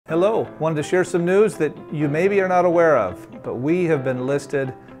Hello, wanted to share some news that you maybe are not aware of, but we have been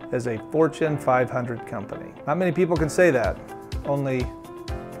listed as a Fortune 500 company. Not many people can say that, only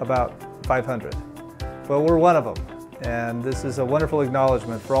about 500. Well, we're one of them, and this is a wonderful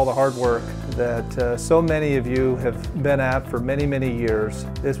acknowledgement for all the hard work that so many of you have been at for many, many years.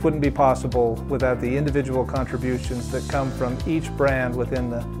 This wouldn't be possible without the individual contributions that come from each brand within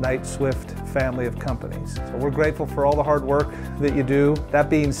the Knight-Swift family of companies. So we're grateful for all the hard work that you do. That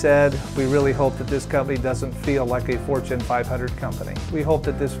being said, we really hope that this company doesn't feel like a Fortune 500 company. We hope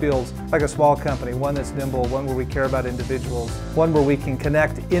that this feels like a small company, one that's nimble, one where we care about individuals, one where we can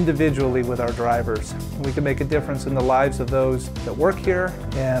connect individually with our drivers. We can make a difference in the lives of those that work here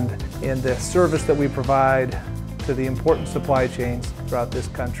and in the service that we provide to the important supply chains throughout this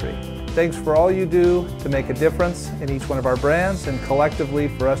country. Thanks for all you do to make a difference in each one of our brands and collectively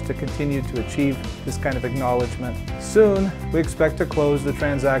for us to continue to achieve this kind of acknowledgement. Soon, we expect to close the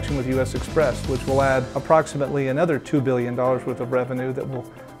transaction with U.S. Express, which will add approximately another $2 billion worth of revenue that will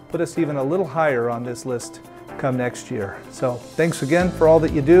put us even a little higher on this list come next year. So thanks again for all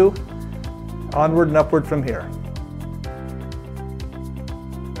that you do. Onward and upward from here.